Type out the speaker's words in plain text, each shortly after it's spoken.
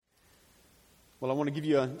Well, I want to give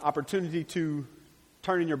you an opportunity to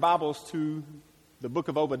turn in your Bibles to the book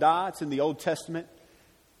of Obadiah. It's in the Old Testament,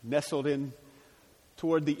 nestled in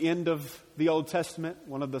toward the end of the Old Testament,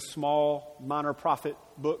 one of the small minor prophet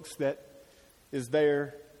books that is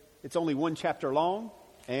there. It's only one chapter long,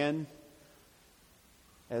 and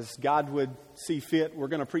as God would see fit, we're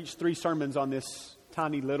going to preach 3 sermons on this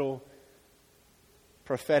tiny little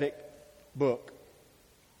prophetic book.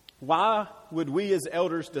 Why would we as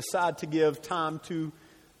elders decide to give time to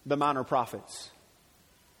the minor prophets?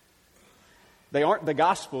 They aren't the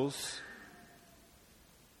Gospels.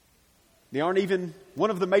 They aren't even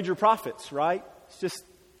one of the major prophets, right? It's just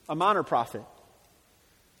a minor prophet.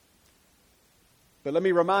 But let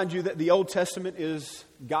me remind you that the Old Testament is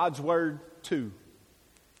God's Word too.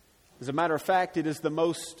 As a matter of fact, it is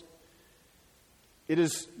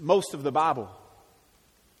most of the Bible.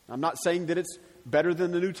 I'm not saying that it's better than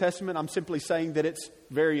the New Testament. I'm simply saying that it's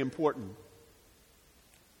very important.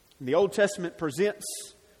 The Old Testament presents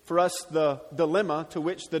for us the dilemma to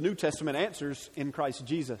which the New Testament answers in Christ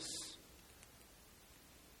Jesus.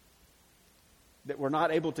 That we're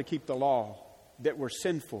not able to keep the law, that we're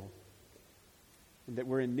sinful, and that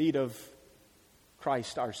we're in need of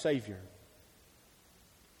Christ our Savior.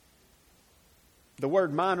 The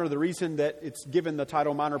word minor, the reason that it's given the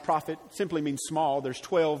title minor prophet, simply means small. There's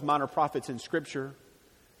 12 minor prophets in Scripture.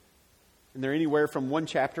 And they're anywhere from 1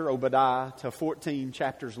 chapter, Obadiah, to 14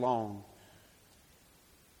 chapters long.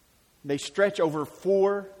 They stretch over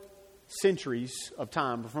 4 centuries of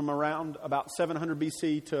time. From around about 700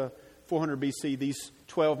 BC to 400 BC, these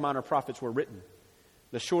 12 minor prophets were written.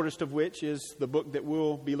 The shortest of which is the book that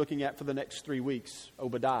we'll be looking at for the next 3 weeks,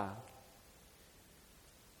 Obadiah.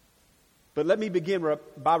 But let me begin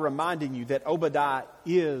by reminding you that Obadiah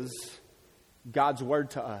is God's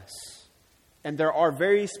Word to us. And there are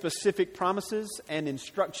very specific promises and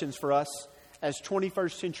instructions for us as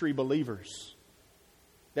 21st century believers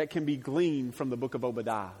that can be gleaned from the book of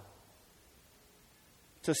Obadiah.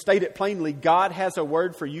 To state it plainly, God has a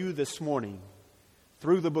word for you this morning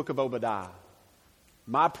through the book of Obadiah.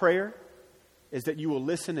 My prayer is that you will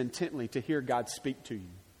listen intently to hear God speak to you.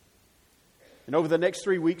 And over the next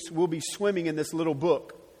 3 weeks, we'll be swimming in this little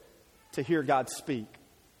book to hear God speak.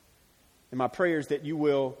 And my prayer is that you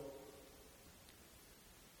will,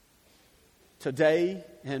 today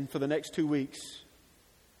and for the next 2 weeks,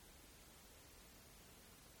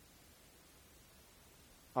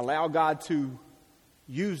 allow God to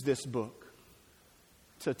use this book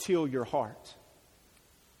to till your heart,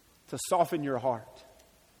 to soften your heart,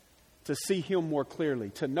 to see Him more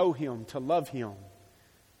clearly, to know Him, to love Him,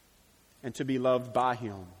 and to be loved by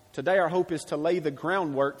Him. Today our hope is to lay the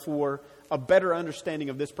groundwork for a better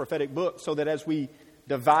understanding of this prophetic book so that as we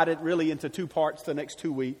divide it really into 2 parts the next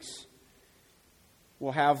 2 weeks,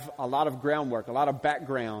 we'll have a lot of groundwork, a lot of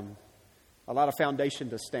background, a lot of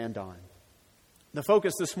foundation to stand on. The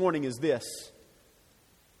focus this morning is this: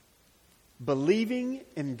 believing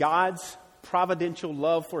in God's providential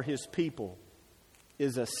love for His people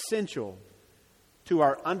is essential to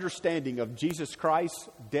our understanding of Jesus Christ's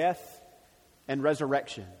death and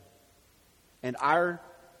resurrection, and our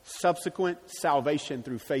subsequent salvation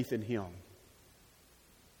through faith in Him.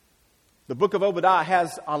 The book of Obadiah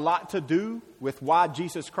has a lot to do with why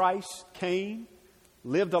Jesus Christ came,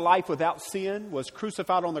 lived a life without sin, was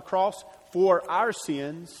crucified on the cross for our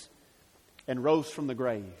sins, and rose from the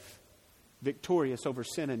grave, victorious over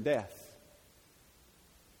sin and death.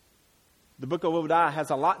 The book of Obadiah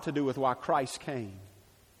has a lot to do with why Christ came.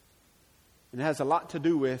 And it has a lot to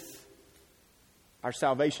do with our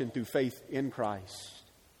salvation through faith in Christ.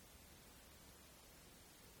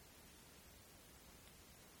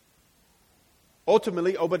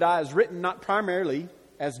 Ultimately, Obadiah is written not primarily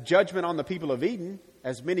as judgment on the people of Eden,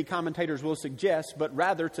 as many commentators will suggest, but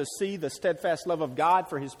rather to see the steadfast love of God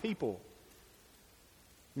for His people.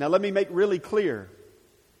 Now let me make really clear,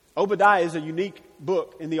 Obadiah is a unique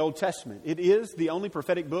book in the Old Testament. It is the only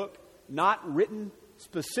prophetic book not written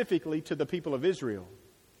specifically to the people of Israel.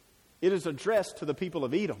 It is addressed to the people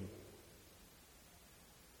of Edom,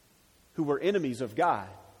 who were enemies of God.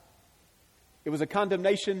 It was a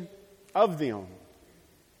condemnation of them.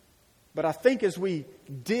 But I think as we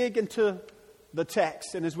dig into the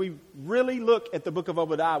text and as we really look at the book of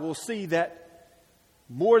Obadiah, we'll see that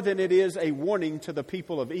more than it is a warning to the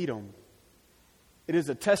people of Edom, it is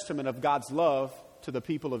a testament of God's love to the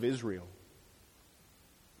people of Israel.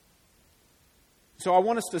 So I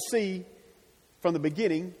want us to see from the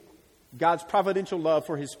beginning God's providential love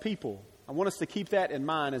for His people. I want us to keep that in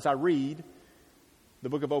mind as I read the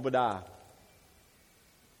book of Obadiah.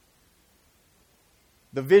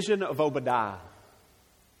 The vision of Obadiah.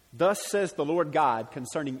 Thus says the Lord God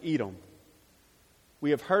concerning Edom.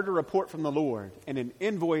 We have heard a report from the Lord, and an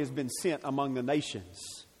envoy has been sent among the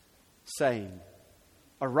nations, saying,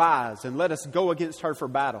 Arise, and let us go against her for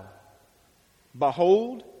battle.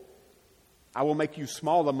 Behold, I will make you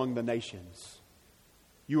small among the nations.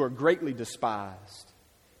 You are greatly despised.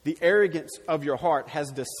 The arrogance of your heart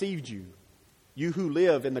has deceived you, you who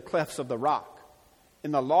live in the clefts of the rock,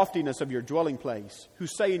 in the loftiness of your dwelling place, who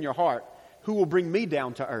say in your heart, Who will bring me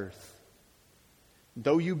down to earth?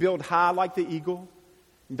 Though you build high like the eagle,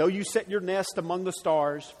 though you set your nest among the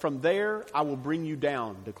stars, from there I will bring you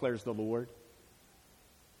down, declares the Lord.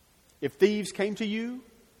 If thieves came to you,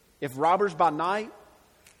 if robbers by night,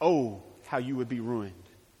 oh, how you would be ruined.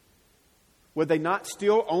 Would they not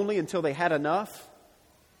steal only until they had enough?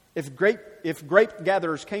 If grape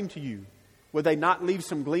gatherers came to you, would they not leave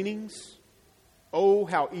some gleanings? Oh,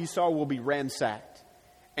 how Esau will be ransacked,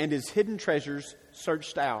 and his hidden treasures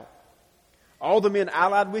searched out. All the men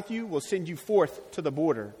allied with you will send you forth to the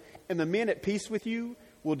border, and the men at peace with you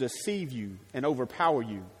will deceive you and overpower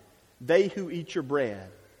you. They who eat your bread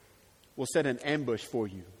will set an ambush for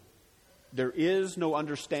you. There is no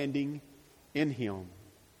understanding in him.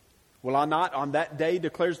 Will I not on that day,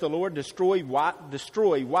 declares the Lord, destroy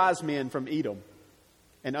wise men from Edom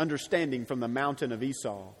and understanding from the mountain of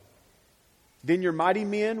Esau? Then your mighty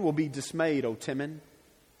men will be dismayed, O Teman,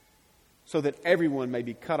 so that everyone may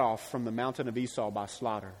be cut off from the mountain of Esau by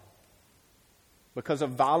slaughter. Because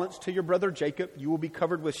of violence to your brother Jacob, you will be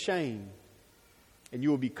covered with shame, and you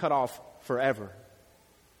will be cut off forever.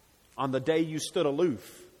 On the day you stood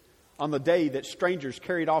aloof, on the day that strangers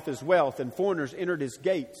carried off his wealth and foreigners entered his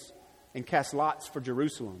gates and cast lots for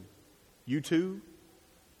Jerusalem, you too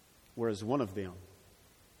were as one of them.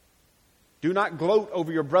 Do not gloat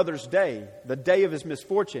over your brother's day, the day of his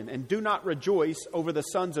misfortune, and do not rejoice over the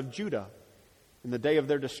sons of Judah in the day of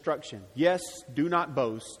their destruction. Yes, do not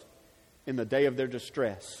boast in the day of their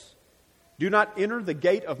distress. Do not enter the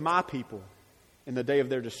gate of my people in the day of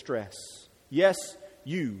their distress. Yes,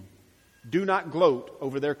 you do not gloat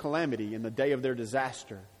over their calamity in the day of their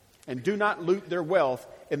disaster, and do not loot their wealth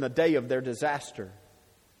in the day of their disaster.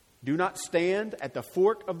 Do not stand at the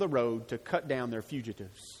fork of the road to cut down their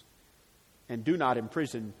fugitives, and do not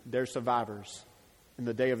imprison their survivors in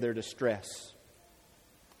the day of their distress.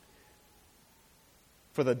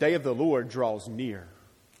 For the day of the Lord draws near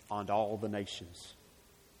on all the nations.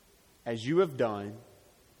 As you have done,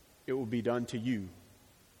 it will be done to you.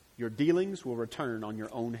 Your dealings will return on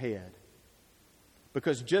your own head.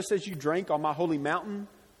 Because just as you drank on my holy mountain,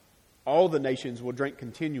 all the nations will drink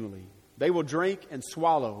continually. They will drink and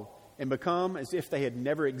swallow and become as if they had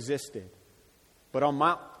never existed. But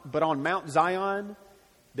on Mount Zion,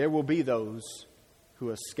 there will be those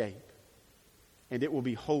who escape, and it will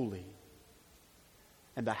be holy.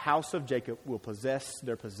 And the house of Jacob will possess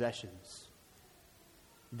their possessions.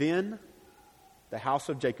 Then the house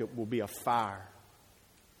of Jacob will be a fire,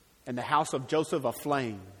 and the house of Joseph a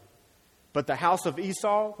flame. But the house of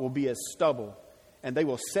Esau will be as stubble, and they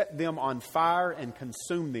will set them on fire and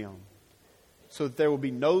consume them, so that there will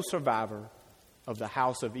be no survivor of the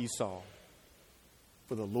house of Esau.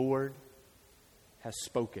 For the Lord has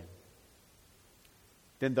spoken.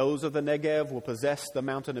 Then those of the Negev will possess the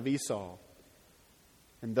mountain of Esau,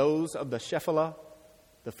 and those of the Shephelah,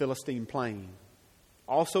 the Philistine plain,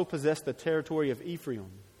 also possess the territory of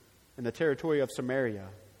Ephraim and the territory of Samaria,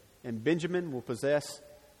 and Benjamin will possess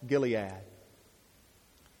Gilead.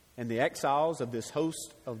 And the exiles of this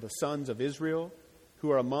host of the sons of Israel,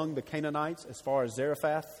 who are among the Canaanites as far as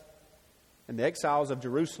Zarephath, and the exiles of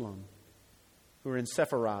Jerusalem, who are in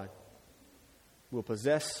Sepharad, will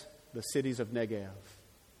possess the cities of Negev.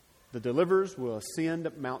 The deliverers will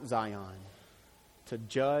ascend Mount Zion to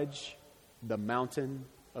judge the mountain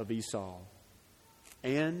of Esau,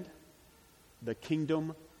 and the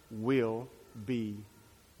kingdom will be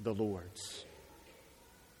the Lord's.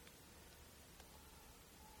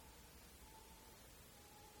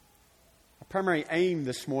 Our primary aim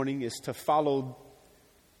this morning is to follow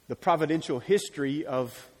the providential history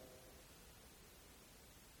of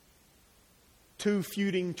two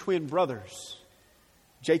feuding twin brothers,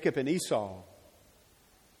 Jacob and Esau.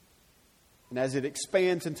 And as it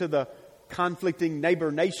expands into the conflicting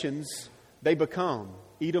neighbor nations, they become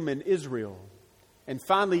Edom and Israel. And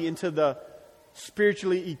finally into the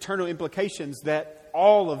spiritually eternal implications that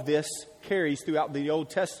all of this carries throughout the Old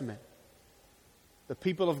Testament. The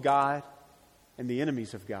people of God and the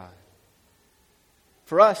enemies of God.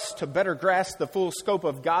 For us to better grasp the full scope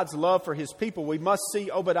of God's love for His people, we must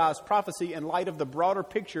see Obadiah's prophecy in light of the broader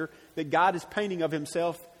picture that God is painting of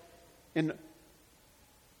Himself in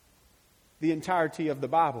the entirety of the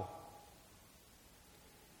Bible.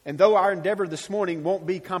 And though our endeavor this morning won't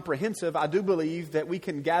be comprehensive, I do believe that we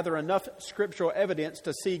can gather enough scriptural evidence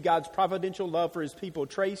to see God's providential love for His people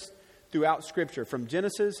traced throughout Scripture, from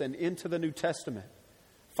Genesis and into the New Testament,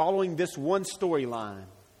 following this one storyline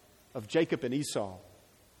of Jacob and Esau.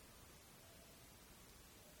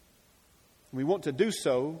 We want to do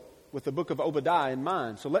so with the book of Obadiah in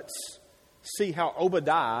mind. So let's see how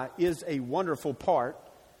Obadiah is a wonderful part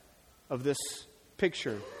of this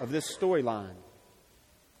picture, of this storyline.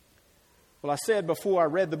 Well, I said before I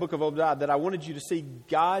read the book of Obadiah that I wanted you to see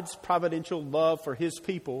God's providential love for His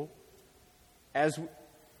people as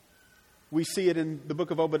we see it in the book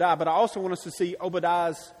of Obadiah. But I also want us to see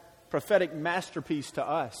Obadiah's prophetic masterpiece to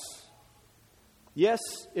us. Yes,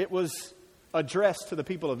 it was addressed to the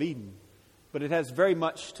people of Eden, but it has very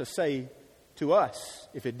much to say to us.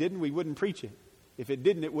 If it didn't, we wouldn't preach it. If it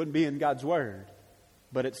didn't, it wouldn't be in God's Word.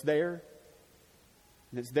 But it's there,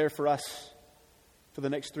 and it's there for us for the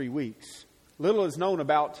next 3 weeks. Little is known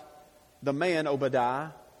about the man Obadiah,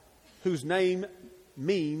 whose name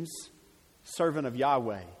means servant of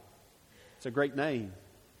Yahweh. It's a great name.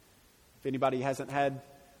 If anybody hasn't had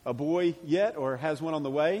a boy yet or has one on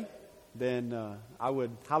the way, then I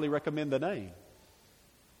would highly recommend the name.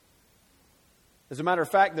 As a matter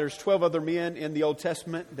of fact, there's 12 other men in the Old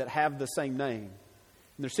Testament that have the same name.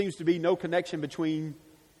 And there seems to be no connection between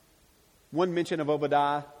one mention of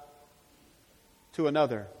Obadiah to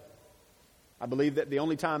another. I believe that the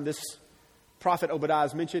only time this prophet Obadiah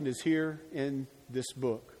is mentioned is here in this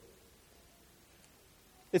book.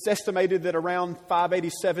 It's estimated that around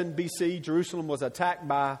 587 BC, Jerusalem was attacked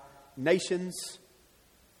by nations,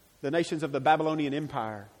 the nations of the Babylonian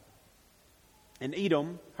Empire. And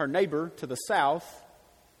Edom, her neighbor to the south,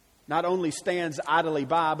 not only stands idly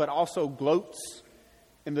by, but also gloats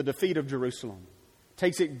in the defeat of Jerusalem,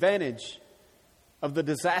 takes advantage of the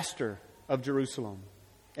disaster of Jerusalem,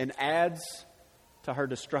 and adds to her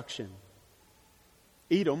destruction.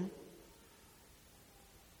 Edom,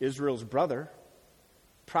 Israel's brother,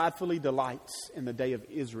 pridefully delights in the day of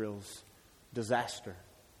Israel's disaster.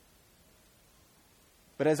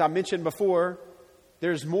 But as I mentioned before,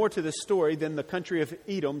 there's more to this story than the country of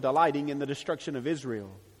Edom delighting in the destruction of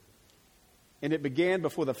Israel. And it began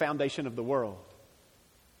before the foundation of the world.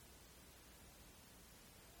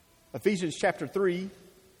 Ephesians chapter 3,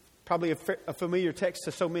 probably a familiar text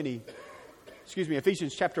to so many.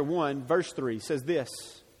 Ephesians chapter 1, verse 3 says this.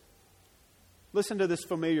 Listen to this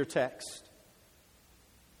familiar text.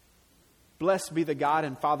 Blessed be the God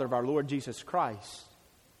and Father of our Lord Jesus Christ,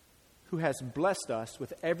 who has blessed us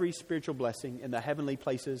with every spiritual blessing in the heavenly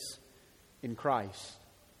places in Christ.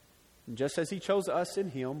 And just as He chose us in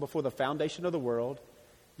Him before the foundation of the world,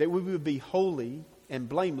 that we would be holy and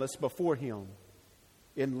blameless before Him.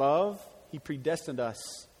 In love, He predestined us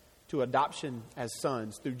to adoption as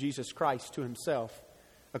sons through Jesus Christ to Himself,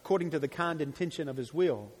 according to the kind intention of His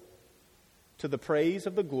will, to the praise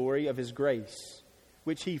of the glory of His grace,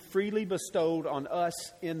 which He freely bestowed on us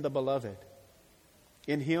in the Beloved.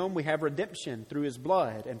 In Him we have redemption through His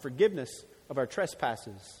blood and forgiveness of our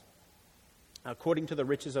trespasses, according to the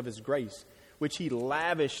riches of His grace, which He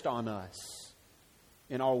lavished on us.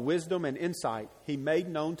 In all wisdom and insight, He made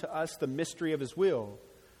known to us the mystery of His will,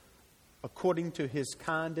 according to His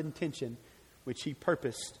kind intention, which He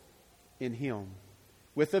purposed in Him,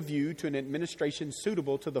 with a view to an administration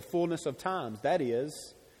suitable to the fullness of times, that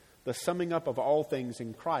is, the summing up of all things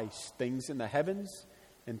in Christ, things in the heavens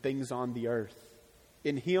and things on the earth.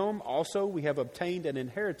 In Him also we have obtained an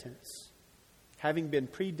inheritance, having been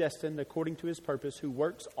predestined according to His purpose, who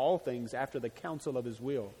works all things after the counsel of His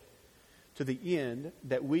will, to the end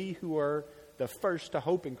that we who are the first to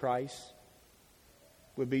hope in Christ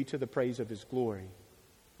would be to the praise of His glory.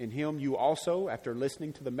 In Him you also, after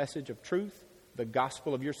listening to the message of truth, the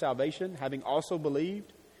gospel of your salvation, having also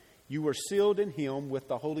believed, you were sealed in Him with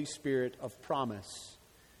the Holy Spirit of promise,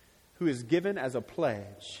 who is given as a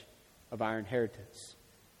pledge of our inheritance,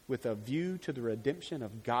 with a view to the redemption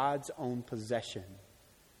of God's own possession,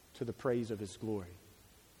 to the praise of His glory.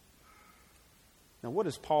 Now, what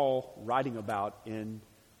is Paul writing about in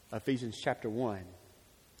Ephesians chapter 1?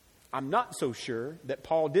 I'm not so sure that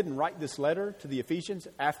Paul didn't write this letter to the Ephesians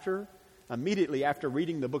immediately after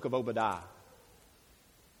reading the book of Obadiah.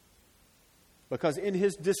 Because in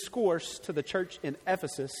his discourse to the church in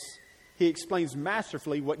Ephesus, he explains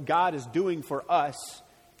masterfully what God is doing for us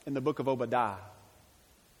in the book of Obadiah.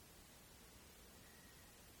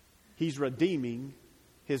 He's redeeming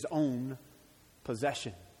His own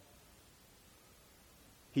possession.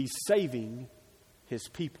 He's saving His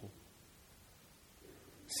people.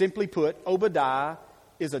 Simply put, Obadiah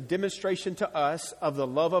is a demonstration to us of the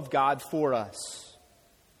love of God for us.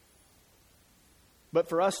 But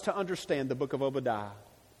for us to understand the book of Obadiah,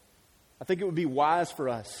 I think it would be wise for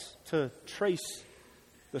us to trace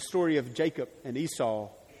the story of Jacob and Esau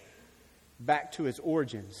back to its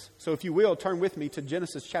origins. So if you will, turn with me to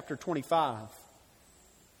Genesis chapter 25.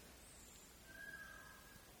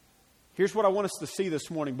 Here's what I want us to see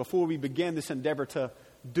this morning before we begin this endeavor to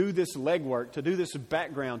do this legwork, to do this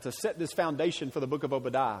background, to set this foundation for the book of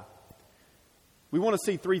Obadiah. We want to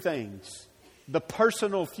see three things. The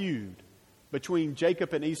personal feud between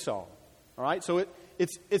Jacob and Esau. All right? So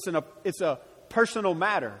it's a personal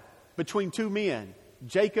matter between two men,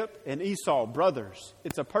 Jacob and Esau, brothers.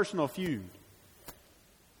 It's a personal feud.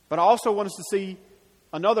 But I also want us to see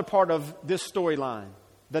another part of this storyline,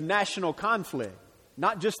 the national conflict.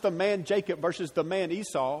 Not just the man Jacob versus the man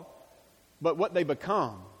Esau, but what they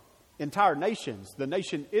become. Entire nations. The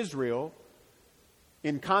nation Israel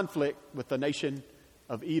in conflict with the nation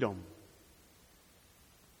of Edom.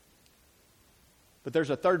 But there's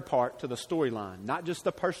a third part to the storyline. Not just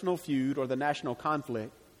the personal feud or the national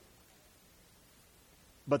conflict,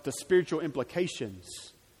 but the spiritual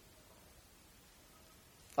implications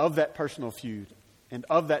of that personal feud and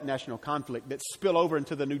of that national conflict that spill over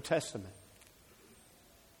into the New Testament.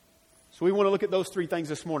 So we want to look at those three things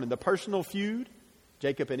this morning. The personal feud,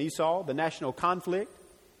 Jacob and Esau. The national conflict,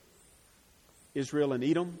 Israel and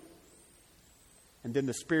Edom. And then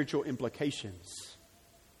the spiritual implications,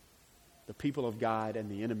 the people of God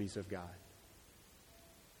and the enemies of God.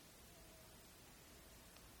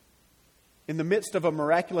 In the midst of a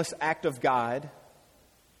miraculous act of God,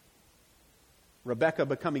 Rebekah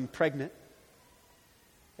becoming pregnant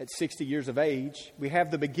at 60 years of age, we have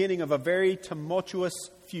the beginning of a very tumultuous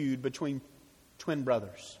feud between twin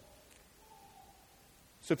brothers.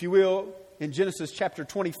 So if you will, in Genesis chapter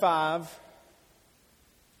 25,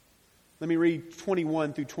 let me read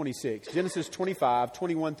 21 through 26. Genesis 25,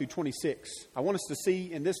 21 through 26. I want us to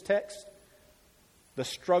see in this text the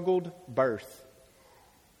struggled birth.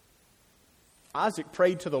 Isaac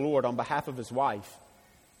prayed to the Lord on behalf of his wife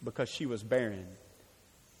because she was barren.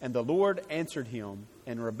 And the Lord answered him,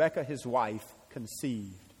 and Rebekah his wife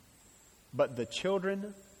conceived. But the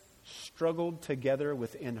children struggled together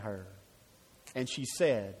within her. And she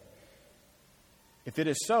said, "If it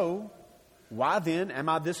is so, why then am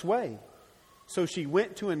I this way?" So she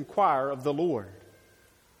went to inquire of the Lord.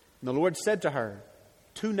 And the Lord said to her,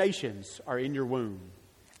 "Two nations are in your womb,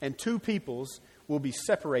 and two peoples will be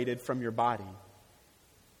separated from your body.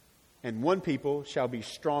 And one people shall be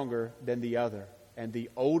stronger than the other, and the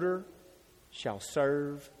older shall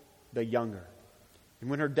serve the younger." And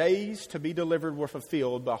when her days to be delivered were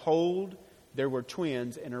fulfilled, behold, there were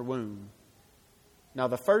twins in her womb. Now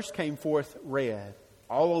the first came forth red,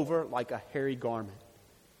 all over like a hairy garment,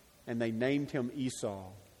 and they named him Esau.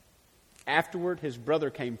 Afterward his brother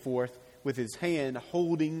came forth with his hand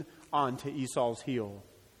holding on to Esau's heel.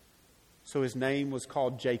 So his name was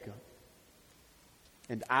called Jacob.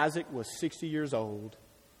 And Isaac was 60 years old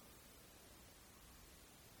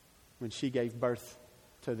when she gave birth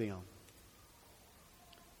to them.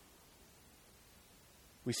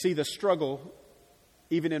 We see the struggle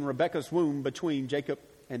even in Rebekah's womb between Jacob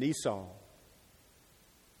and Esau.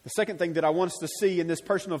 The second thing that I want us to see in this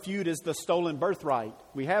personal feud is the stolen birthright.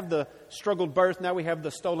 We have the struggled birth, now we have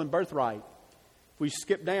the stolen birthright. If we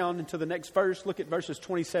skip down into the next verse, look at verses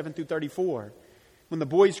 27 through 34. When the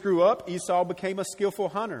boys grew up, Esau became a skillful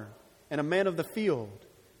hunter and a man of the field.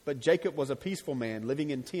 But Jacob was a peaceful man living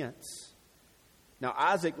in tents. Now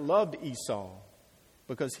Isaac loved Esau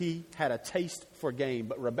because he had a taste for game,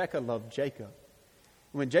 but Rebekah loved Jacob.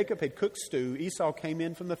 When Jacob had cooked stew, Esau came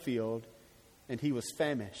in from the field, and he was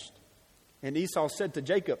famished. And Esau said to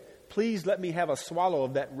Jacob, "Please let me have a swallow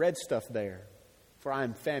of that red stuff there, for I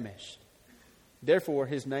am famished." Therefore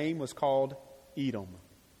his name was called Edom.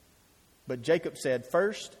 But Jacob said,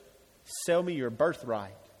 "First, sell me your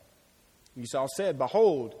birthright." Esau said,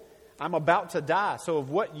 "Behold, I'm about to die, so of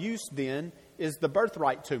what use then is the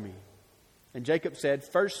birthright to me?" And Jacob said,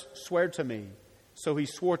 "First swear to me." So he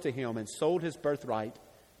swore to him and sold his birthright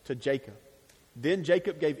to Jacob. Then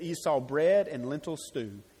Jacob gave Esau bread and lentil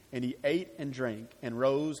stew, and he ate and drank and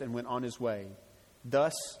rose and went on his way.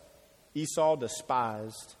 Thus Esau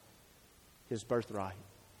despised his birthright.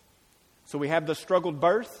 So we have the struggled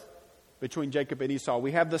birth between Jacob and Esau.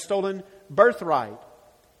 We have the stolen birthright.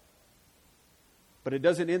 But it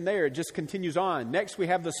doesn't end there. It just continues on. Next we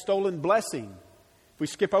have the stolen blessing. If we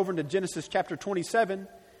skip over into Genesis chapter 27,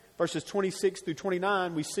 verses 26 through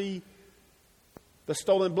 29, we see the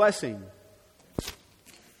stolen blessing.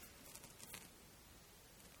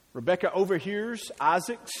 Rebekah overhears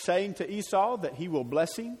Isaac saying to Esau that he will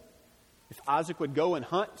bless him if Isaac would go and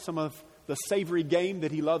hunt some of the savory game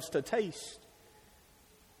that he loves to taste.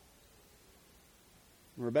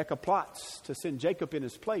 Rebekah plots to send Jacob in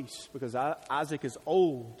his place because Isaac is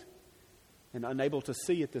old and unable to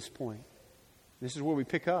see at this point. This is where we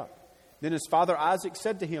pick up. Then his father Isaac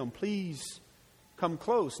said to him, "Please come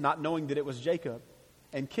close," not knowing that it was Jacob,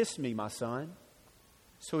 "and kiss me, my son."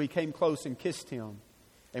 So he came close and kissed him.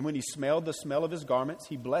 And when he smelled the smell of his garments,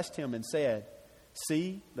 he blessed him and said,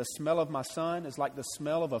 "See, the smell of my son is like the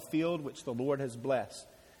smell of a field which the Lord has blessed.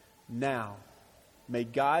 Now, may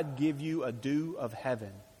God give you a dew of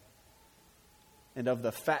heaven and of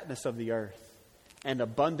the fatness of the earth and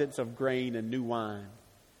abundance of grain and new wine.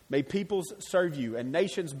 May peoples serve you and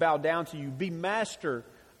nations bow down to you. Be master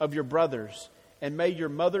of your brothers, and may your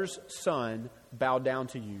mother's son bow down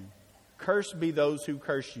to you. Cursed be those who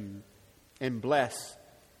curse you, and blessed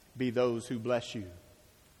be those who bless you."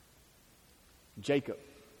 Jacob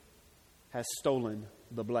has stolen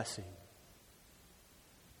the blessing.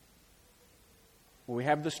 Well, we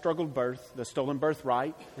have the struggled birth, the stolen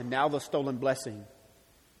birthright, and now the stolen blessing.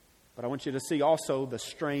 But I want you to see also the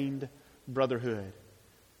strained brotherhood.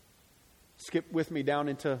 Skip with me down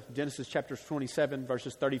into Genesis chapter 27,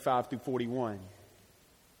 verses 35 through 41.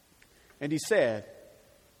 And he said,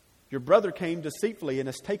 "Your brother came deceitfully and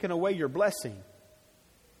has taken away your blessing."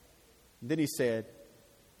 Then he said,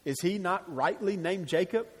 "Is he not rightly named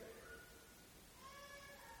Jacob?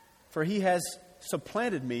 For he has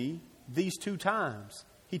supplanted me these 2 times.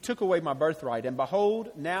 He took away my birthright, and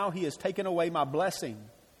behold, now he has taken away my blessing."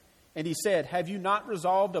 And he said, "Have you not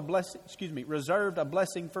reserved a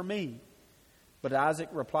blessing for me?" But Isaac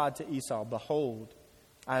replied to Esau, "Behold,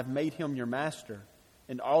 I have made him your master,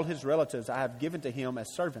 and all his relatives I have given to him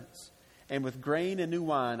as servants, and with grain and new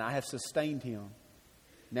wine I have sustained him.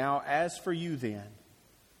 Now as for you then,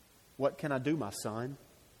 what can I do, my son?"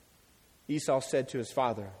 Esau said to his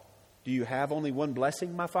father, "Do you have only one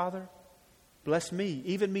blessing, my father? Bless me,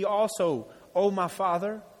 even me also, O my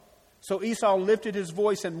father." So Esau lifted his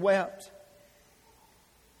voice and wept.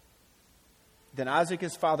 Then Isaac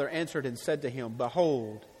his father answered and said to him,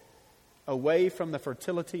 "Behold, away from the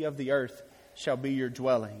fertility of the earth shall be your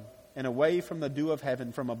dwelling, and away from the dew of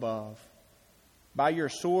heaven from above. By your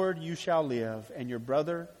sword you shall live, and your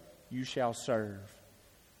brother you shall serve.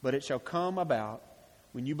 But it shall come about,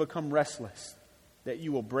 when you become restless, that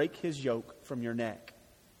you will break his yoke from your neck."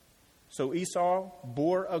 So Esau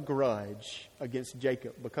bore a grudge against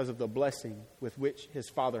Jacob because of the blessing with which his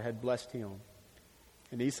father had blessed him.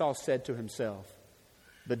 And Esau said to himself,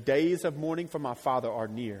 "The days of mourning for my father are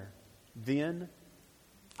near. Then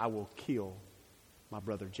I will kill my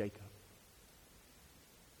brother Jacob."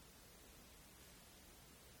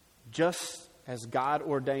 Just as God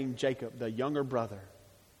ordained Jacob, the younger brother,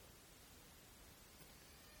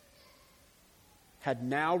 had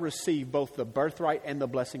now received both the birthright and the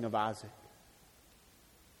blessing of Isaac.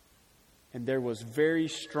 And there was very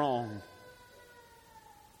strong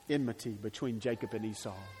enmity between Jacob and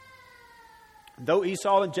Esau. Though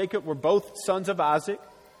Esau and Jacob were both sons of Isaac,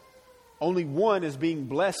 only one is being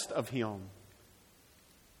blessed of him.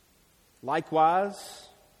 Likewise,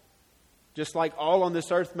 just like all on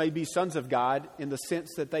this earth may be sons of God in the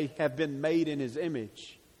sense that they have been made in his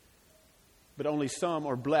image, but only some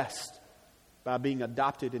are blessed by being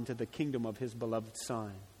adopted into the kingdom of his beloved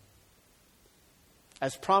Son.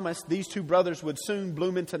 As promised, these 2 brothers would soon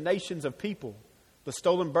bloom into nations of people. The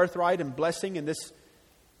stolen birthright and blessing in this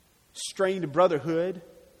strained brotherhood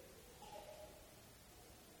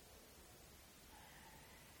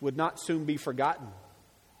would not soon be forgotten.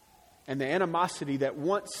 And the animosity that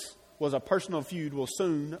once was a personal feud will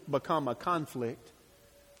soon become a conflict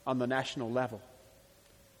on the national level.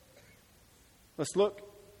 Let's look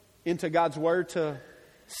into God's Word to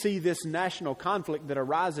see this national conflict that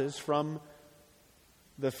arises from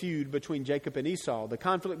the feud between Jacob and Esau. The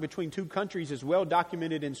conflict between 2 countries is well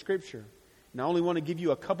documented in Scripture. And I only want to give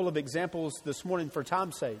you a couple of examples this morning for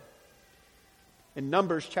time's sake. In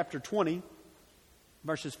Numbers chapter 20,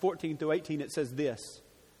 verses 14 through 18, it says this: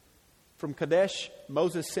 "From Kadesh,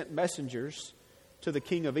 Moses sent messengers to the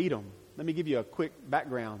king of Edom." Let me give you a quick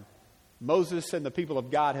background. Moses and the people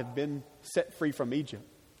of God have been set free from Egypt,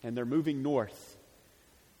 and they're moving north.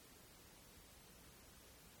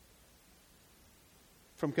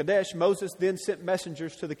 From Kadesh, Moses then sent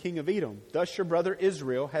messengers to the king of Edom. "Thus your brother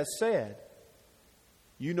Israel has said,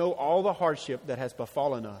 you know all the hardship that has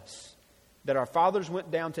befallen us, that our fathers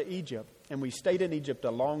went down to Egypt, and we stayed in Egypt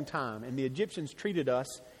a long time, and the Egyptians treated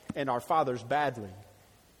us and our fathers badly.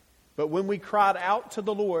 But when we cried out to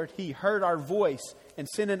the Lord, He heard our voice and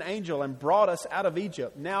sent an angel and brought us out of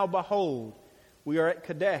Egypt. Now behold, we are at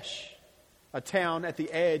Kadesh, a town at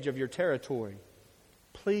the edge of your territory.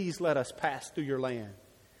 Please let us pass through your land.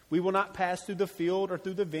 We will not pass through the field or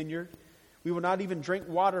through the vineyard. We will not even drink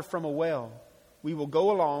water from a well. We will go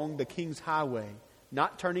along the king's highway,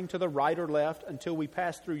 not turning to the right or left until we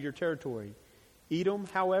pass through your territory. Edom,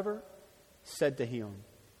 however, said to him,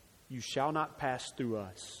 you shall not pass through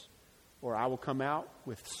us, or I will come out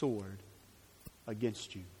with sword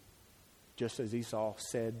against you, just as Esau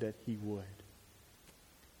said that he would.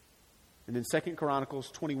 And then 2 Chronicles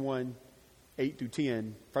 21, 8 through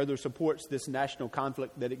 10 further supports this national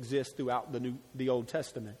conflict that exists throughout the Old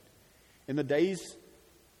Testament. In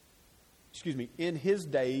his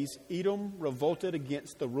days, Edom revolted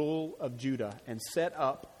against the rule of Judah and set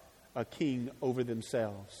up a king over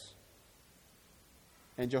themselves.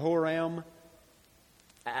 And Jehoram,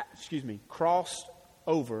 crossed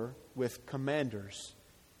over with commanders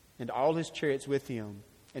and all his chariots with him.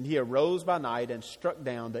 And he arose by night and struck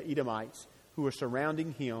down the Edomites who were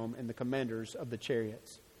surrounding him and the commanders of the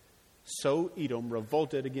chariots. So Edom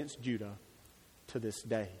revolted against Judah to this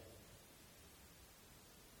day.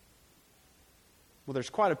 Well, there's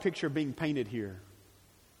quite a picture being painted here.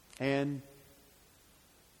 And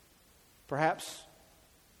perhaps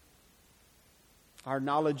our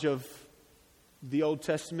knowledge of the Old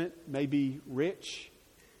Testament may be rich,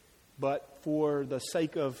 but for the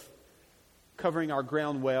sake of covering our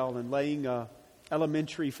ground well and laying an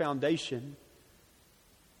elementary foundation,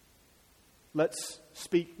 let's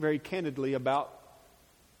speak very candidly about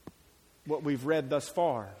what we've read thus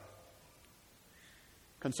far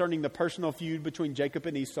concerning the personal feud between Jacob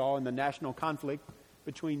and Esau and the national conflict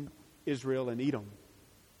between Israel and Edom.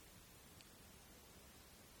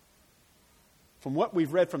 From what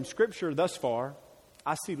we've read from Scripture thus far,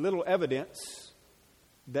 I see little evidence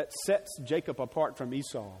that sets Jacob apart from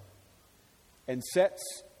Esau and sets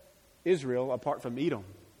Israel apart from Edom.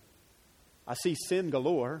 I see sin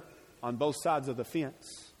galore on both sides of the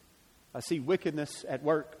fence. I see wickedness at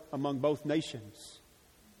work among both nations.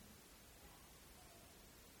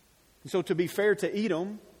 And so, to be fair to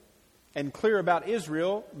Edom and clear about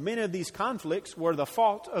Israel, many of these conflicts were the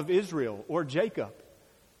fault of Israel or Jacob.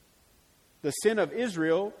 The sin of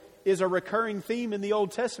Israel is a recurring theme in the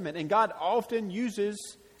Old Testament, and God often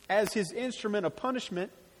uses as his instrument of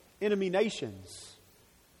punishment enemy nations.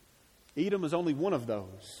 Edom is only one of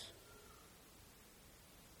those.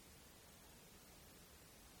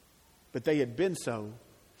 But they had been so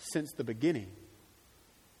since the beginning.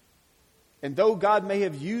 And though God may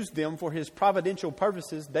have used them for his providential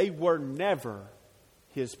purposes, they were never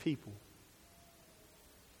his people.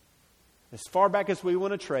 As far back as we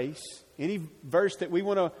want to trace, any verse that we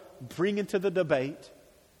want to bring into the debate,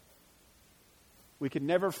 we can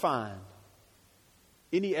never find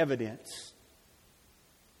any evidence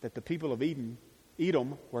that the people of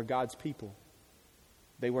Edom were God's people.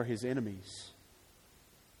 They were his enemies.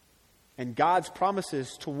 And God's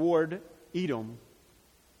promises toward Edom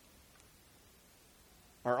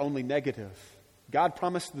are only negative. God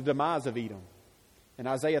promised the demise of Edom. In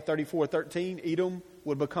Isaiah 34:13, Edom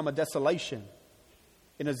would become a desolation.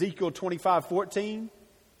 In Ezekiel 25:14,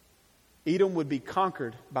 Edom would be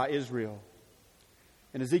conquered by Israel.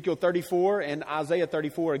 In Ezekiel 34 and Isaiah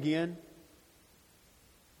 34 again,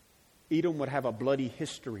 Edom would have a bloody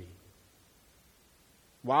history.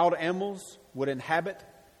 Wild animals would inhabit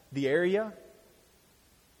the area.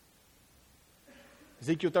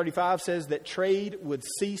 Ezekiel 35 says that trade would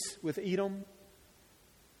cease with Edom.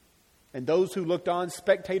 And those who looked on,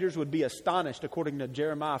 spectators, would be astonished, according to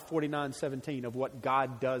Jeremiah 49:17, of what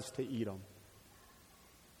God does to Edom.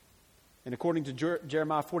 And according to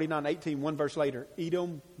Jeremiah 49:18, one verse later,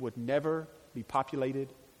 Edom would never be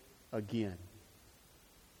populated again.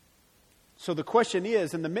 So the question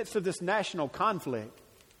is, in the midst of this national conflict,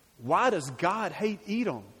 why does God hate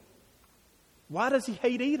Edom? Why does he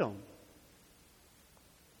hate Edom?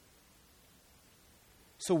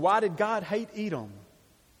 So why did God hate Edom?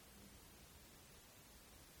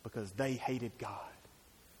 Because they hated God.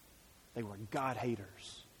 They were God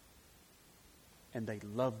haters. And they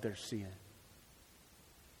loved their sin.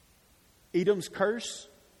 Edom's curse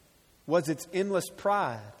was its endless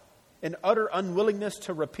pride and utter unwillingness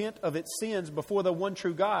to repent of its sins before the one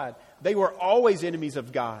true God. They were always enemies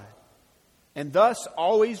of God, and thus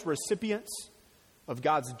always recipients of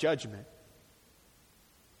God's judgment.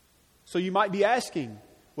 So you might be asking,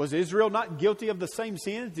 was Israel not guilty of the same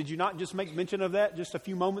sins? Did you not just make mention of that just a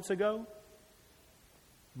few moments ago?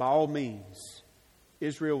 By all means,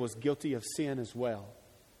 Israel was guilty of sin as well.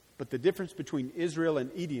 But the difference between Israel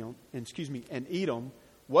and Edom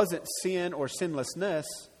wasn't sin or sinlessness,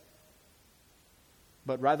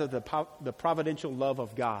 but rather the providential love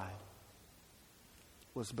of God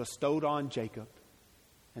was bestowed on Jacob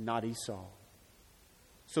and not Esau.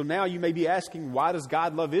 So now you may be asking, why does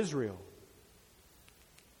God love Israel?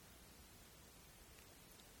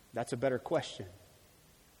 That's a better question.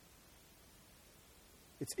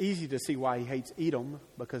 It's easy to see why he hates Edom,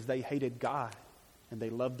 because they hated God and they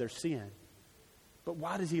loved their sin. But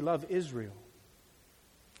why does he love Israel?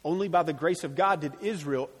 Only by the grace of God did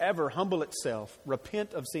Israel ever humble itself,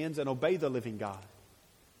 repent of sins, and obey the living God.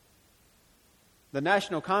 The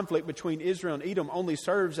national conflict between Israel and Edom only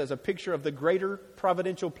serves as a picture of the greater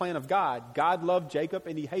providential plan of God. God loved Jacob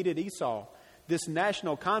and he hated Esau. This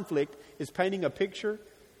national conflict is painting a picture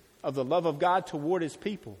of the love of God toward his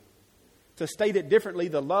people. To state it differently,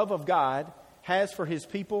 the love of God has for his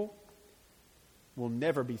people will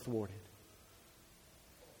never be thwarted.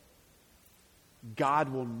 God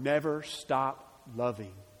will never stop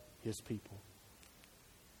loving his people.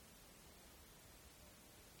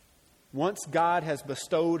 Once God has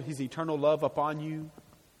bestowed his eternal love upon you,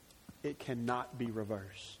 it cannot be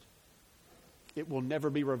reversed. It will never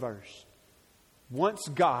be reversed. Once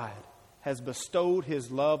God has bestowed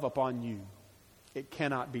his love upon you, it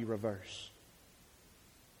cannot be reversed.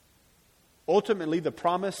 Ultimately, the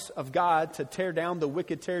promise of God to tear down the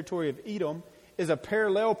wicked territory of Edom is a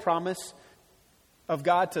parallel promise of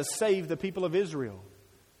God to save the people of Israel.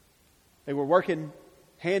 They were working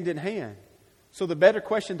hand in hand. So the better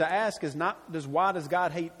question to ask is not why does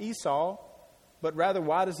God hate Esau, but rather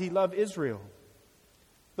why does he love Israel?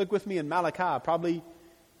 Look with me in Malachi. Probably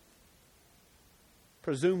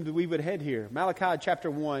presumed we would head here. Malachi chapter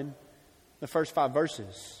 1, the first 5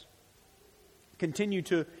 verses continue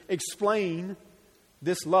to explain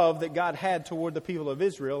this love that God had toward the people of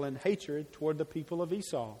Israel and hatred toward the people of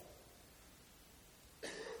Esau.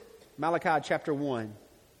 Malachi chapter 1.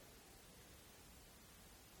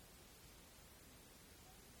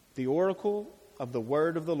 The oracle of the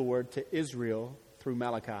word of the Lord to Israel through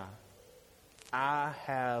Malachi. I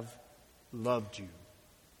have loved you,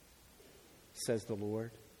 says the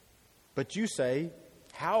Lord. But you say,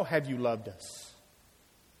 how have you loved us?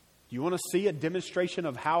 Do you want to see a demonstration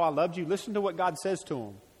of how I loved you? Listen to what God says to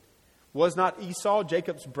him. Was not Esau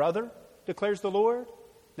Jacob's brother, declares the Lord?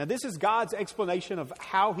 Now this is God's explanation of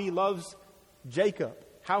how he loves Jacob,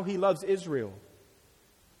 how he loves Israel.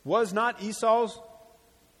 Was not Esau's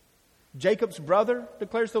Jacob's brother,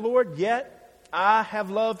 declares the Lord? Yet I have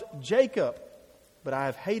loved Jacob, but I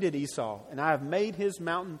have hated Esau, and I have made his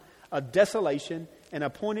mountain a desolation and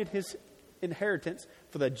appointed his inheritance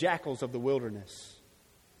for the jackals of the wilderness.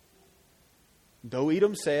 Though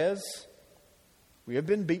Edom says, we have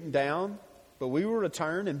been beaten down, but we will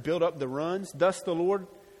return and build up the runs. Thus says the Lord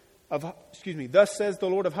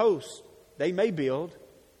of hosts, they may build,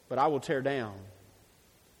 but I will tear down.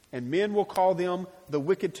 And men will call them the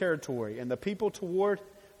wicked territory, and the people toward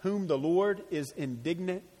whom the Lord is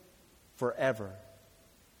indignant forever.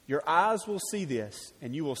 Your eyes will see this,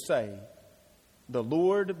 and you will say, the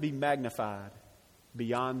Lord be magnified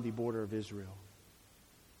beyond the border of Israel.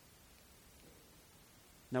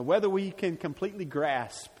 Now, whether we can completely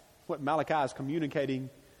grasp what Malachi is communicating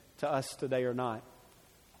to us today or not,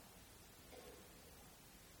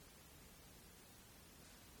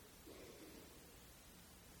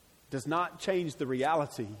 does not change the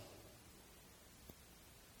reality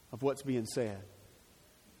of what's being said.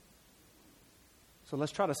 So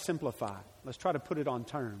let's try to simplify. Let's try to put it on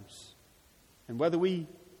terms. And whether we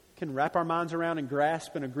can wrap our minds around and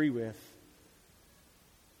grasp and agree with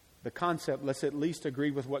the concept, let's at least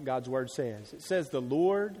agree with what God's Word says. It says, the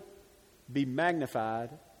Lord be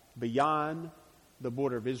magnified beyond the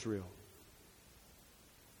border of Israel.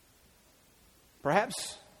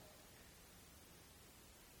 Perhaps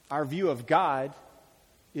our view of God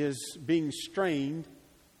is being strained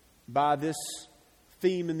by this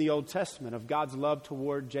theme in the Old Testament of God's love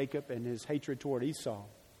toward Jacob and his hatred toward Esau.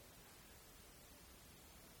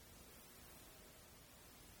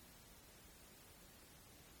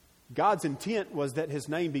 God's intent was that his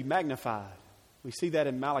name be magnified. We see that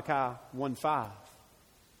in Malachi 1:5.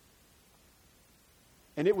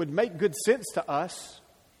 And it would make good sense to us.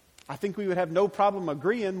 I think we would have no problem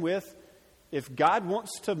agreeing with, if God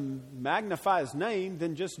wants to magnify his name,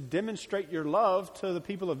 then just demonstrate your love to the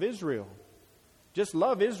people of Israel. Just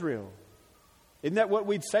love Israel. Isn't that what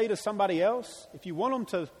we'd say to somebody else? If you want them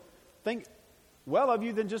to think well of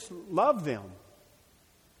you, then just love them.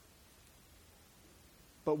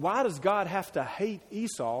 But why does God have to hate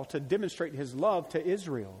Esau to demonstrate his love to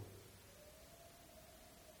Israel?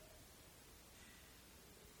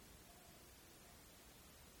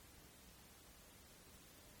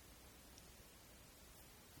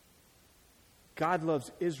 God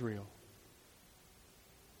loves Israel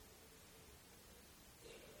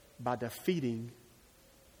by defeating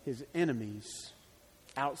his enemies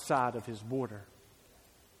outside of his border.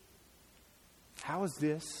 How is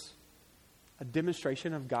this a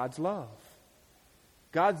demonstration of God's love?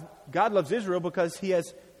 God loves Israel because he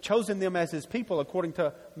has chosen them as his people, according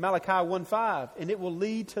to Malachi 1:5. And it will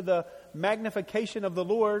lead to the magnification of the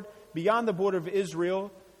Lord beyond the border of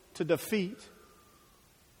Israel to defeat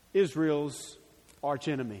Israel's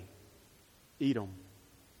archenemy, Edom.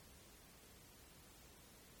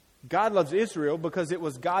 God loves Israel because it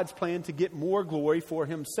was God's plan to get more glory for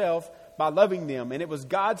himself by loving them. And it was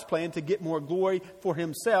God's plan to get more glory for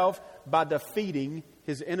himself by defeating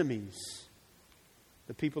his enemies,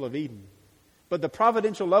 the people of Eden. But the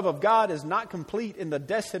providential love of God is not complete in the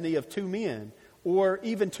destiny of two men or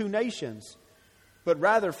even two nations, but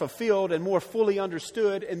rather fulfilled and more fully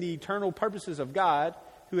understood in the eternal purposes of God,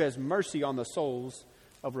 who has mercy on the souls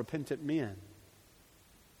of repentant men.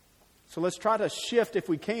 So let's try to shift, if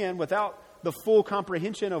we can, without the full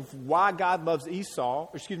comprehension of why God loves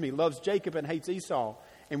loves Jacob and hates Esau,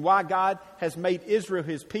 and why God has made Israel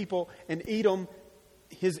his people and Edom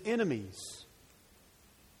his enemies.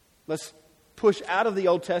 Let's push out of the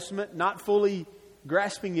Old Testament, not fully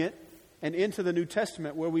grasping it, and into the New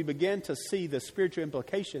Testament, where we begin to see the spiritual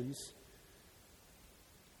implications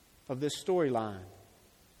of this storyline.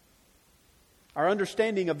 Our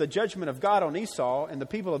understanding of the judgment of God on Esau and the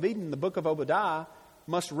people of Eden in the book of Obadiah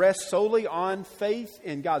must rest solely on faith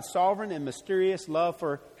in God's sovereign and mysterious love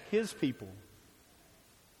for his people.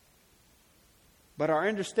 But our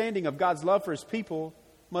understanding of God's love for his people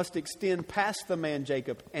must extend past the man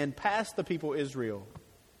Jacob and past the people Israel.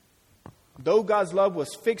 Though God's love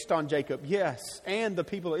was fixed on Jacob, yes, and the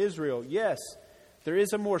people of Israel, yes, there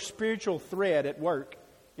is a more spiritual thread at work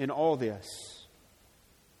in all this.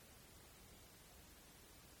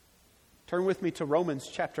 Turn with me to Romans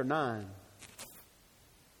chapter 9.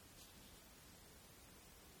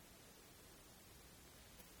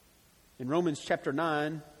 In Romans chapter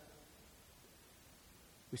 9,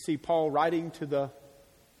 we see Paul writing to the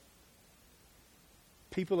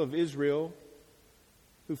people of Israel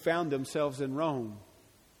who found themselves in Rome.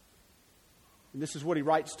 And this is what he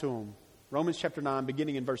writes to them. Romans chapter 9,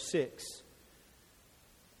 beginning in verse 6.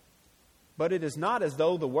 But it is not as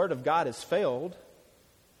though the word of God has failed.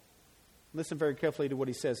 Listen very carefully to what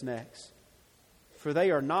he says next. For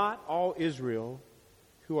they are not all Israel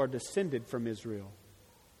who are descended from Israel,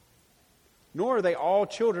 nor are they all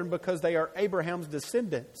children because they are Abraham's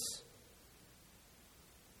descendants.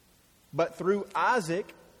 But through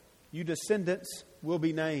Isaac, you descendants will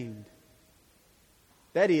be named.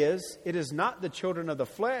 That is, it is not the children of the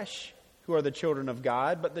flesh who are the children of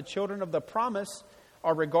God, but the children of the promise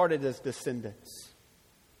are regarded as descendants.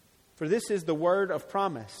 For this is the word of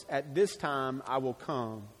promise. At this time I will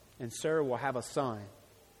come, and Sarah will have a son.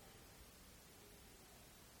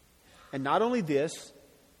 And not only this,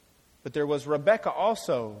 but there was Rebekah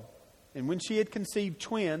also. And when she had conceived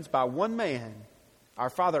twins by one man, our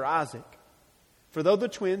father Isaac. For though the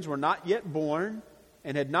twins were not yet born,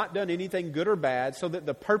 and had not done anything good or bad, so that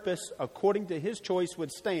the purpose according to his choice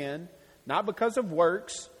would stand, not because of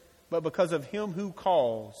works, but because of him who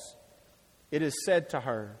calls, it is said to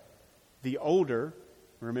her, the older,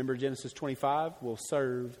 remember Genesis 25, will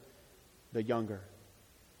serve the younger.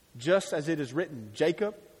 Just as it is written,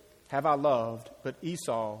 Jacob have I loved, but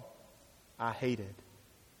Esau I hated.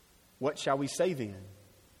 What shall we say then?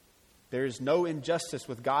 There is no injustice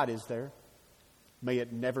with God, is there? May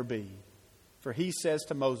it never be. For he says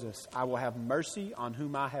to Moses, I will have mercy on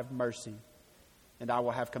whom I have mercy, and I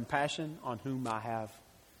will have compassion on whom I have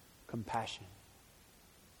compassion.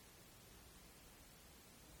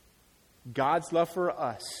 God's love for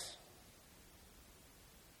us,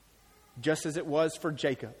 just as it was for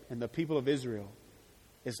Jacob and the people of Israel,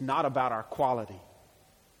 is not about our quality,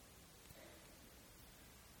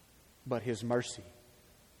 but his mercy.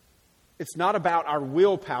 It's not about our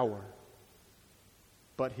willpower,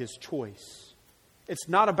 but his choice. It's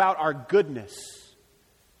not about our goodness,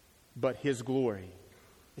 but his glory.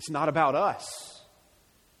 It's not about us.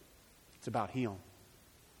 It's about him.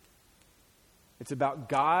 It's about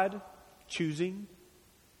God choosing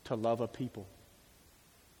to love a people.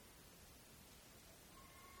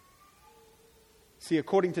 See,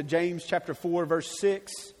 according to James chapter 4, verse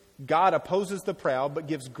 6, God opposes the proud but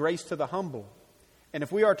gives grace to the humble. And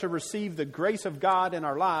if we are to receive the grace of God in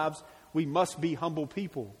our lives, we must be humble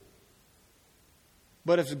people.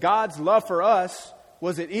 But if God's love for us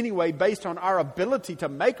was in any way based on our ability to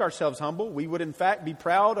make ourselves humble, we would in fact be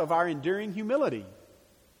proud of our enduring humility.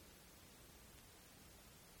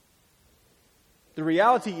 The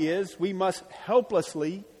reality is we must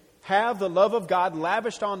helplessly have the love of God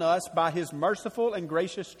lavished on us by His merciful and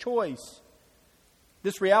gracious choice.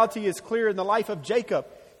 This reality is clear in the life of Jacob.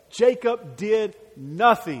 Jacob did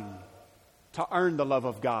nothing to earn the love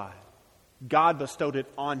of God. God bestowed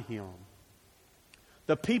it on him.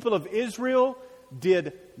 The people of Israel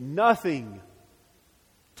did nothing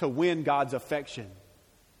to win God's affection.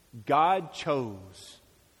 God chose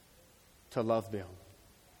to love them.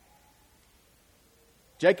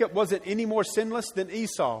 Jacob wasn't any more sinless than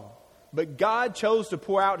Esau, but God chose to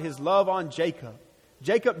pour out His love on Jacob.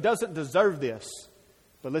 Jacob doesn't deserve this,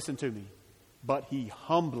 but listen to me, but he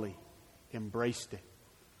humbly embraced it.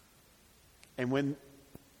 And when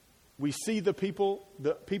we see the people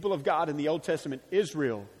of God in the Old Testament,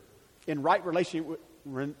 Israel, in right relationship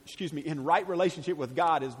with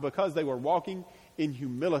God, is because they were walking in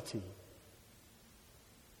humility,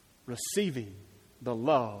 receiving the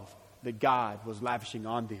love that God was lavishing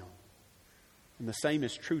on them. And the same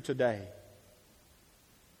is true today.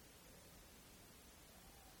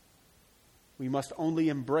 We must only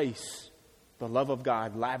embrace the love of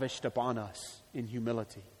God lavished upon us in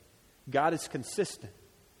humility. God is consistent.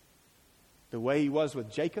 The way He was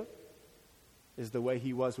with Jacob is the way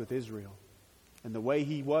He was with Israel. And the way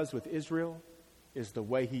He was with Israel is the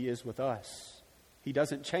way He is with us. He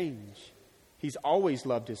doesn't change. He's always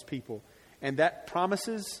loved His people. And that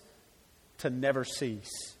promises to never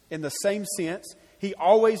cease. In the same sense, He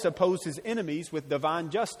always opposed His enemies with divine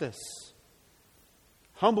justice.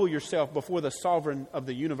 Humble yourself before the sovereign of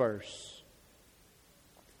the universe.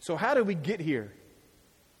 So how do we get here?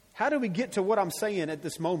 How do we get to what I'm saying at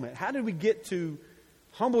this moment? How do we get to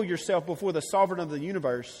humble yourself before the sovereign of the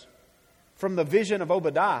universe from the vision of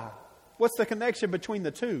Obadiah? What's the connection between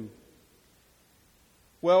the two?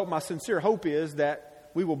 Well, my sincere hope is that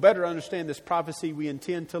we will better understand this prophecy we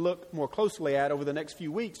intend to look more closely at over the next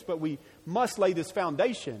few weeks. But we must lay this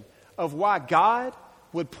foundation of why God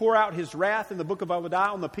would pour out His wrath in the book of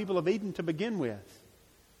Obadiah on the people of Edom to begin with.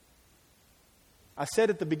 I said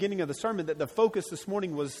at the beginning of the sermon that the focus this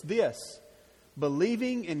morning was this: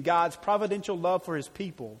 believing in God's providential love for His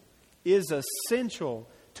people is essential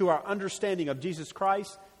to our understanding of Jesus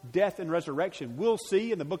Christ, death, and resurrection. We'll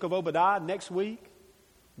see in the book of Obadiah next week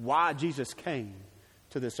why Jesus came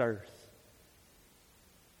to this earth,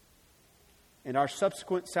 and our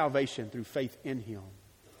subsequent salvation through faith in Him.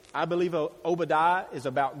 I believe Obadiah is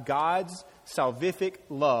about God's salvific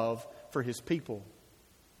love for His people.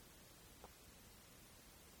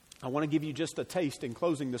 I want to give you just a taste in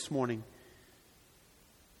closing this morning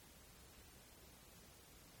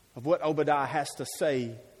of what Obadiah has to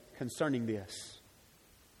say concerning this.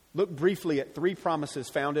 Look briefly at 3 promises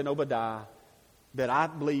found in Obadiah that I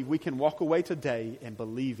believe we can walk away today and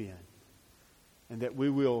believe in, and that we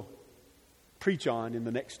will preach on in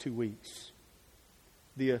the next 2 weeks.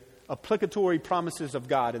 The applicatory promises of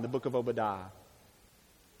God in the book of Obadiah.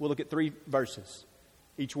 We'll look at 3 verses,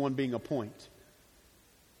 each one being a point.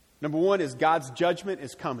 Number 1 is God's judgment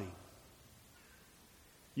is coming.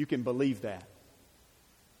 You can believe that.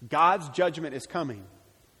 God's judgment is coming.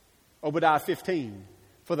 Obadiah 15.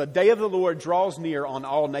 For the day of the Lord draws near on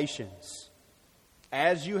all nations.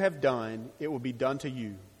 As you have done, it will be done to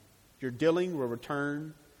you. Your dealing will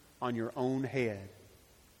return on your own head.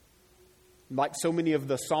 Like so many of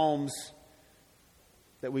the Psalms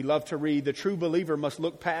that we love to read, the true believer must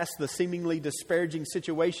look past the seemingly disparaging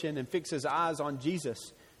situation and fix his eyes on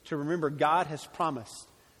Jesus to remember God has promised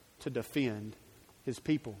to defend His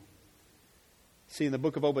people. See, in the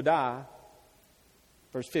book of Obadiah,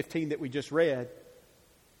 verse 15 that we just read,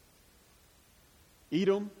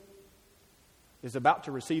 Edom is about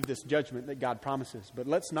to receive this judgment that God promises. But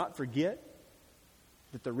let's not forget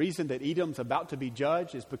that the reason that Edom's about to be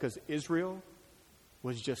judged is because Israel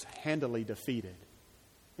was just handily defeated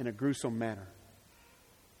in a gruesome manner.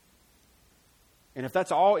 And if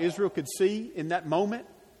that's all Israel could see in that moment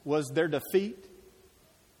was their defeat,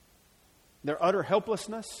 their utter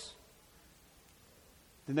helplessness,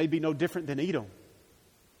 then they'd be no different than Edom.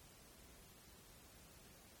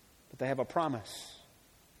 But they have a promise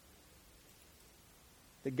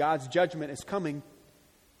that God's judgment is coming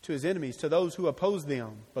to His enemies, to those who oppose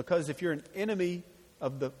them. Because if you're an enemy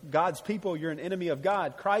of God's people, you're an enemy of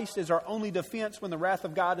God. Christ is our only defense when the wrath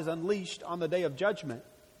of God is unleashed on the day of judgment.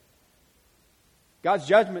 God's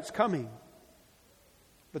judgment's coming.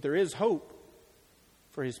 But there is hope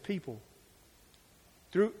for His people.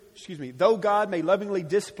 Though God may lovingly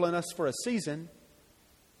discipline us for a season,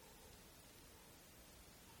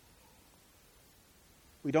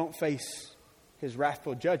 we don't face His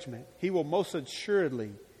wrathful judgment. He will most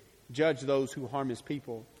assuredly judge those who harm his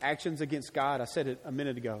people. Actions against God, I said it a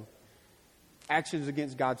minute ago. Actions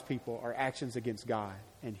against God's people are actions against God,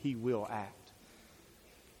 and he will act.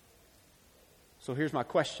 So here's my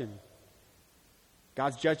question.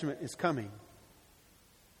 God's judgment is coming.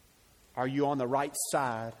 Are you on the right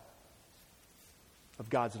side of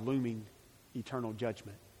God's looming eternal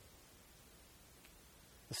judgment?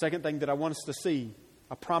 The second thing that I want us to see,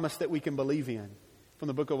 a promise that we can believe in from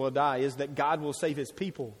the book of Obadiah, is that God will save his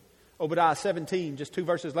people. Obadiah 17, just 2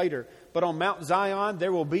 verses later. But on Mount Zion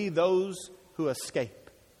there will be those who escape,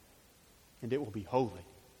 and it will be holy.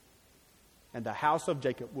 And the house of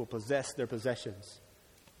Jacob will possess their possessions.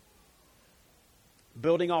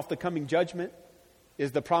 Building off the coming judgment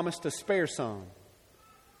is the promise to spare some,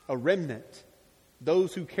 a remnant.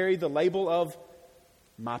 Those who carry the label of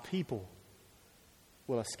my people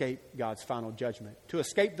will escape God's final judgment. To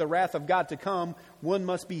escape the wrath of God to come, one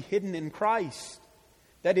must be hidden in Christ.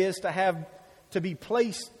 That is, to have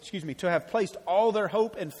placed all their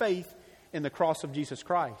hope and faith in the cross of Jesus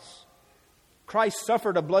Christ. Christ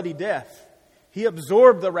suffered a bloody death. He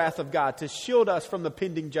absorbed the wrath of God to shield us from the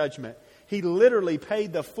pending judgment. He literally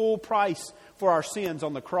paid the full price for our sins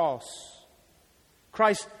on the cross.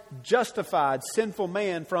 Christ justified sinful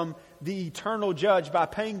man from the eternal judge by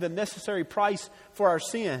paying the necessary price for our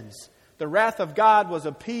sins. The wrath of God was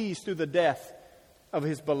appeased through the death of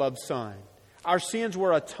his beloved Son. Our sins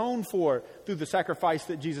were atoned for through the sacrifice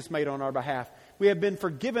that Jesus made on our behalf. We have been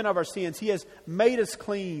forgiven of our sins. He has made us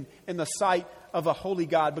clean in the sight of a holy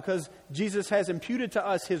God because Jesus has imputed to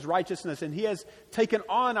us his righteousness and he has taken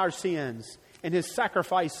on our sins, and his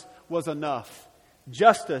sacrifice was enough.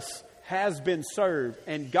 Justice has been served,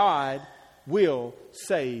 and God will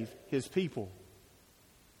save his people.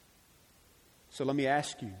 So let me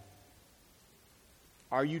ask you,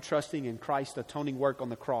 are you trusting in Christ's atoning work on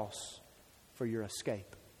the cross for your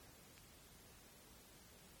escape?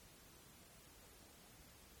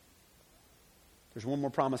 There's one more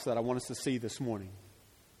promise that I want us to see this morning.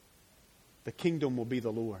 The kingdom will be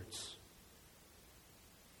the Lord's.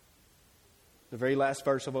 The very last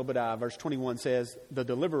verse of Obadiah, verse 21 says, the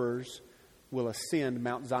deliverers will ascend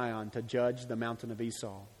Mount Zion to judge the mountain of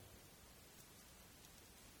Esau.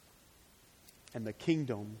 And the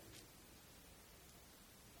kingdom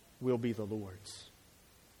will be the Lord's.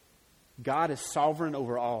 God is sovereign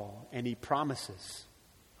over all, and he promises,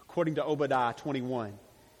 according to Obadiah 21,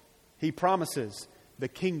 he promises the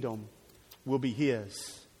kingdom will be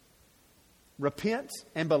his. Repent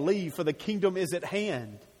and believe, for the kingdom is at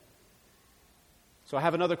hand. So I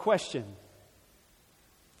have another question.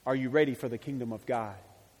 Are you ready for the kingdom of God?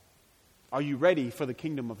 Are you ready for the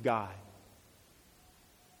kingdom of God?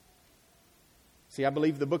 See, I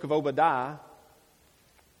believe the book of Obadiah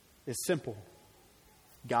is simple.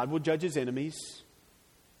 God will judge his enemies.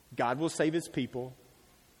 God will save his people.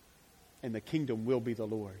 And the kingdom will be the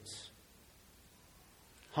Lord's.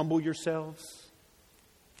 Humble yourselves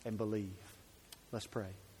and believe. Let's pray.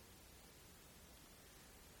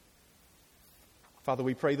 Father,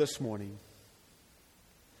 we pray this morning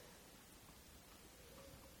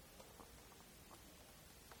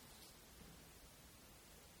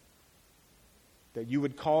that you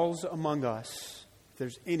would cause among us, if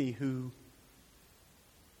there's any who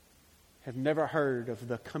have never heard of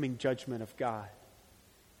the coming judgment of God,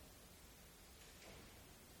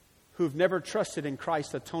 who have never trusted in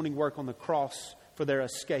Christ's atoning work on the cross for their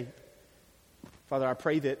escape. Father, I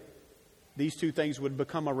pray that these two things would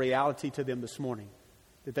become a reality to them this morning,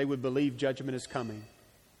 that they would believe judgment is coming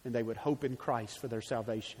and they would hope in Christ for their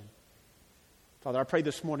salvation. Father, I pray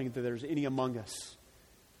this morning that there's any among us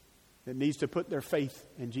that needs to put their faith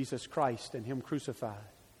in Jesus Christ and him crucified,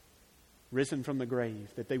 risen from the grave,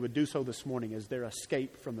 that they would do so this morning as their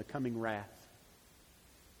escape from the coming wrath.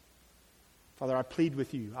 Father, I plead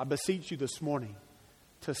with you, I beseech you this morning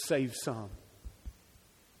to save some.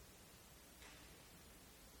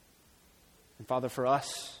 And Father, for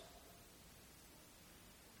us,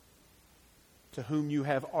 to whom you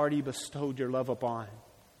have already bestowed your love upon,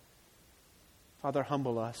 Father,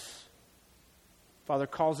 humble us. Father,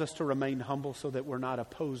 cause us to remain humble so that we're not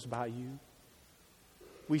opposed by you.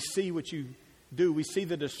 We see what you do. We see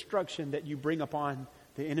the destruction that you bring upon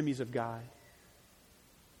the enemies of God.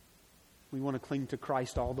 We want to cling to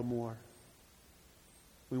Christ all the more.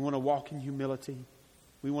 We want to walk in humility.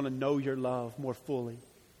 We want to know your love more fully.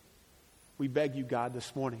 We beg you, God,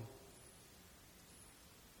 this morning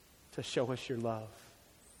to show us your love.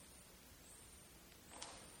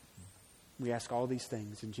 We ask all these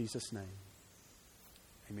things in Jesus' name.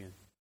 Amen.